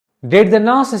Did the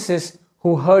narcissist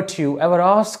who hurt you ever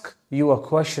ask you a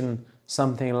question,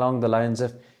 something along the lines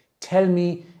of, tell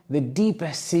me the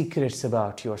deepest secrets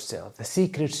about yourself, the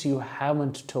secrets you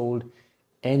haven't told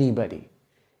anybody?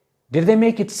 Did they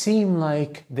make it seem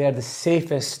like they're the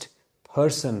safest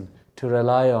person to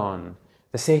rely on,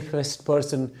 the safest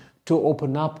person to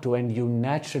open up to, and you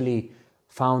naturally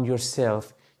found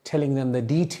yourself telling them the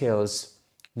details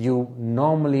you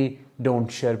normally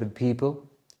don't share with people?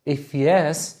 If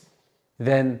yes,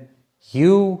 then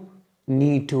you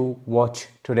need to watch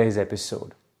today's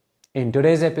episode. In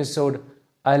today's episode,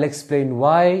 I'll explain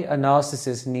why a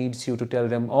narcissist needs you to tell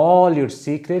them all your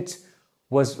secrets,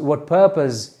 what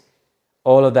purpose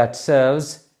all of that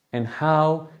serves, and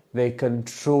how they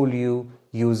control you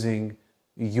using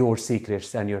your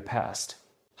secrets and your past.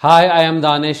 Hi, I am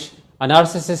Danish, a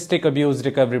narcissistic abuse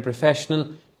recovery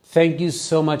professional. Thank you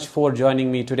so much for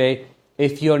joining me today.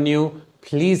 If you're new,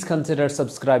 please consider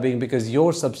subscribing because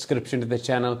your subscription to the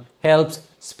channel helps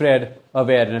spread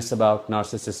awareness about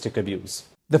narcissistic abuse.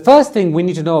 The first thing we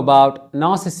need to know about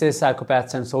narcissists,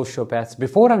 psychopaths, and sociopaths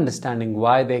before understanding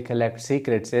why they collect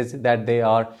secrets is that they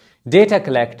are data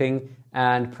collecting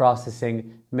and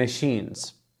processing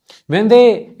machines. When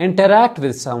they interact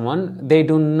with someone, they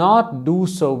do not do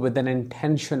so with an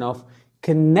intention of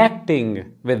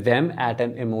connecting with them at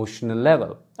an emotional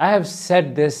level. I have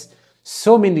said this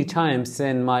so many times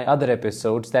in my other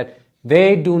episodes that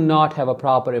they do not have a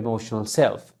proper emotional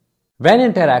self. When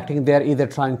interacting, they are either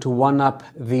trying to one-up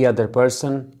the other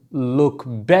person, look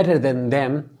better than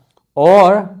them,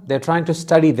 or they're trying to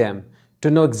study them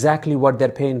to know exactly what their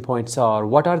pain points are,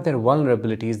 what are their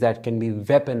vulnerabilities that can be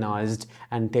weaponized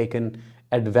and taken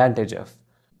advantage of.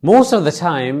 Most of the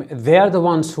time, they are the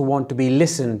ones who want to be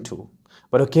listened to.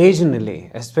 But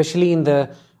occasionally, especially in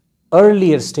the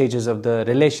earlier stages of the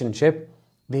relationship,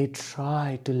 they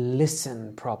try to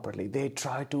listen properly. They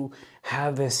try to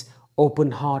have this open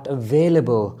heart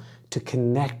available to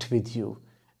connect with you.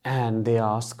 And they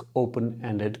ask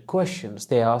open-ended questions.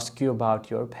 They ask you about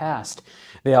your past.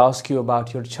 They ask you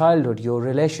about your childhood, your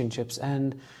relationships,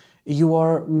 and you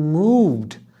are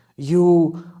moved.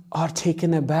 You are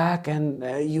taken aback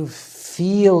and you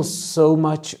feel so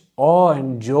much awe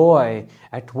and joy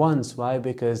at once. Why?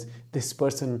 Because this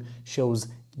person shows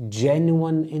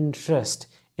genuine interest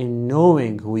in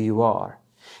knowing who you are.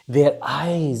 Their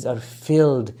eyes are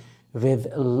filled with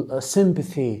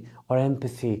sympathy or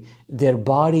empathy. Their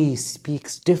body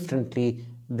speaks differently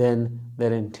than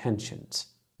their intentions.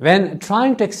 When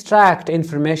trying to extract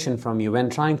information from you,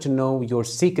 when trying to know your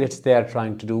secrets, they are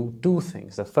trying to do two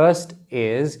things. The first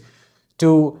is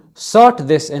to sort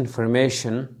this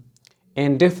information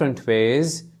in different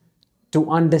ways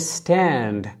to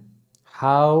understand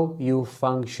how you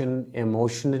function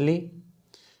emotionally,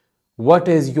 what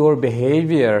is your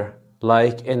behavior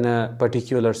like in a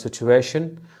particular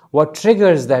situation, what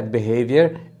triggers that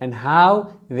behavior, and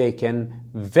how they can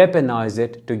weaponize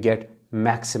it to get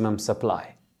maximum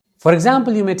supply. For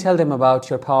example, you may tell them about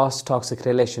your past toxic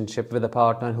relationship with a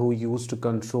partner who used to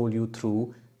control you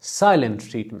through silent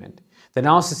treatment. The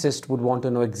narcissist would want to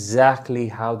know exactly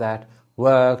how that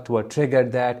worked, what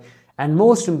triggered that, and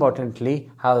most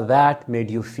importantly, how that made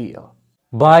you feel.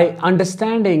 By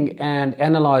understanding and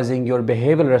analyzing your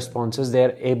behavioral responses, they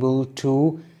are able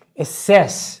to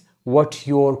assess what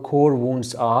your core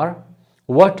wounds are,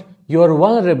 what your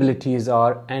vulnerabilities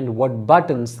are, and what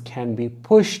buttons can be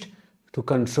pushed to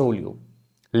control you.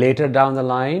 Later down the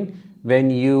line, when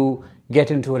you get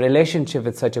into a relationship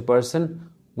with such a person,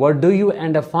 what do you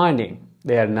end up finding?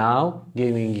 They are now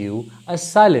giving you a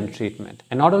silent treatment.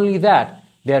 And not only that,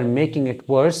 they are making it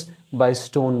worse by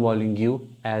stonewalling you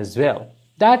as well.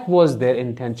 That was their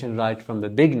intention right from the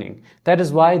beginning. That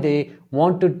is why they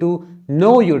wanted to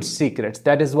know your secrets.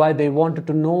 That is why they wanted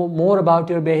to know more about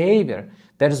your behavior.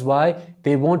 That is why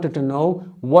they wanted to know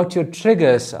what your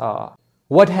triggers are,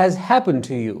 what has happened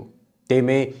to you. They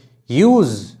may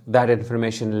use that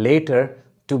information later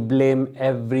to blame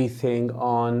everything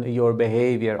on your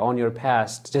behavior, on your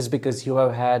past. Just because you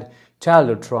have had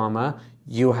childhood trauma,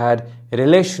 you had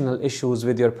relational issues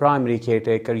with your primary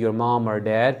caretaker, your mom or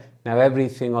dad, now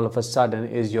everything all of a sudden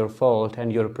is your fault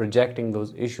and you're projecting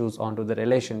those issues onto the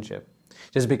relationship.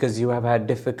 Just because you have had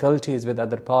difficulties with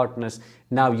other partners,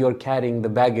 now you're carrying the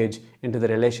baggage into the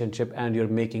relationship and you're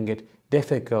making it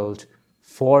difficult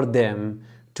for them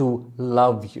to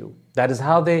love you. That is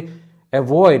how they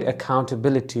avoid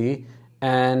accountability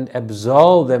and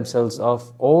absolve themselves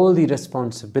of all the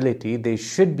responsibility they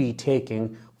should be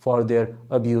taking for their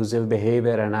abusive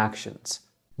behavior and actions.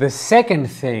 The second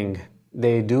thing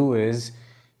they do is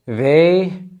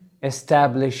they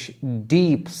establish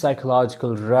deep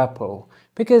psychological rapport.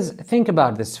 Because think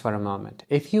about this for a moment.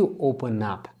 If you open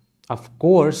up, of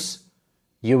course,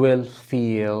 you will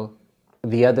feel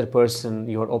the other person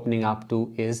you're opening up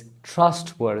to is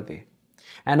trustworthy.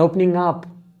 And opening up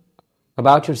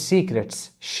about your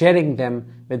secrets, sharing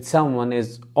them with someone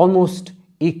is almost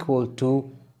equal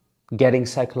to getting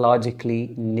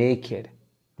psychologically naked,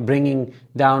 bringing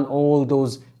down all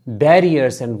those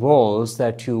barriers and walls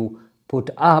that you put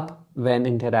up when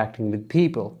interacting with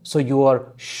people. So you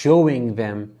are showing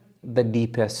them the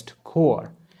deepest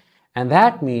core. And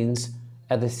that means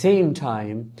at the same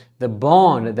time, the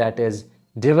bond that is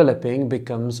developing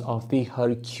becomes of the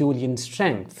Herculean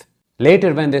strength.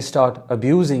 Later, when they start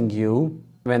abusing you,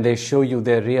 when they show you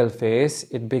their real face,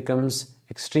 it becomes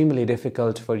extremely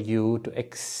difficult for you to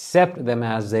accept them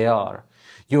as they are.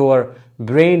 Your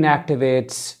brain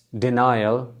activates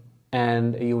denial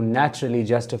and you naturally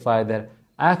justify their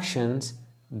actions.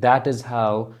 That is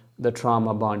how the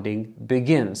trauma bonding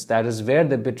begins. That is where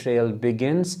the betrayal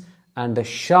begins and the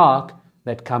shock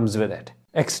that comes with it.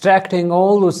 Extracting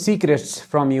all those secrets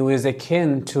from you is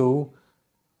akin to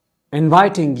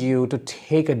inviting you to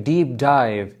take a deep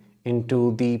dive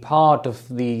into the part of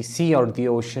the sea or the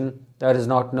ocean that is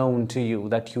not known to you,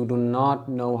 that you do not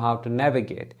know how to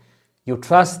navigate. You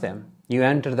trust them. You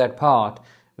enter that part.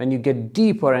 When you get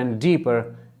deeper and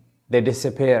deeper, they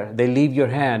disappear. They leave your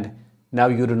hand. Now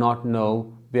you do not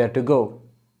know where to go.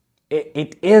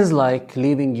 It is like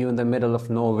leaving you in the middle of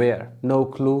nowhere. No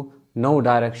clue, no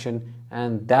direction.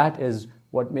 And that is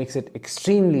what makes it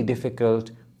extremely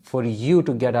difficult for you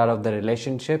to get out of the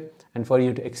relationship and for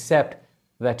you to accept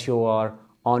that you are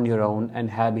on your own and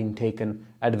have been taken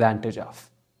advantage of.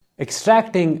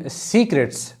 Extracting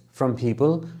secrets from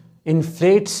people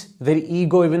inflates their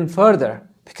ego even further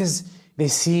because they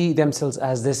see themselves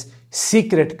as this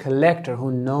secret collector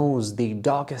who knows the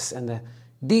darkest and the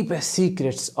deepest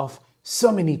secrets of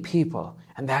so many people,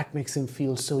 and that makes them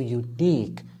feel so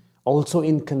unique, also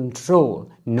in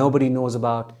control. Nobody knows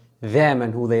about them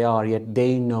and who they are, yet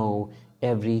they know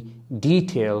every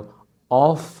detail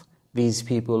of these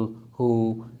people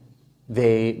who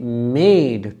they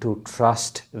made to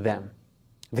trust them.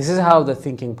 This is how the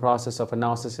thinking process of a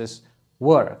narcissist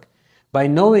works. By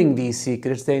knowing these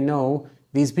secrets, they know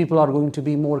these people are going to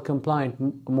be more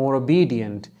compliant, more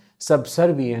obedient,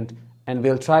 subservient, and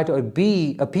will try to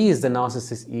appease the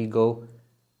narcissist's ego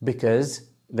because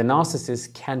the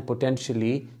narcissist can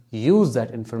potentially use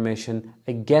that information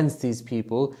against these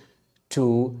people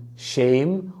to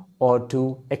shame or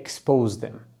to expose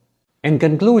them. In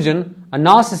conclusion, a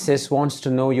narcissist wants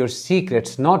to know your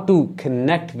secrets, not to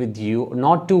connect with you,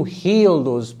 not to heal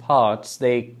those parts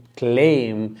they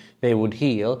claim they would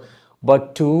heal,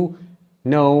 but to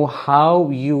know how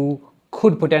you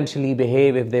could potentially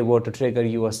behave if they were to trigger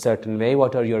you a certain way.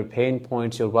 What are your pain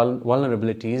points, your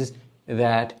vulnerabilities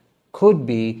that could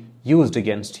be used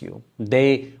against you?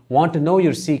 They want to know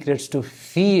your secrets to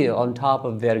feel on top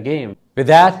of their game. With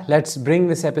that, let's bring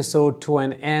this episode to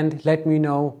an end. Let me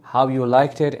know how you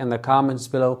liked it in the comments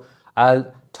below.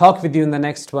 I'll talk with you in the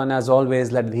next one. As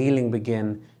always, let the healing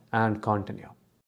begin and continue.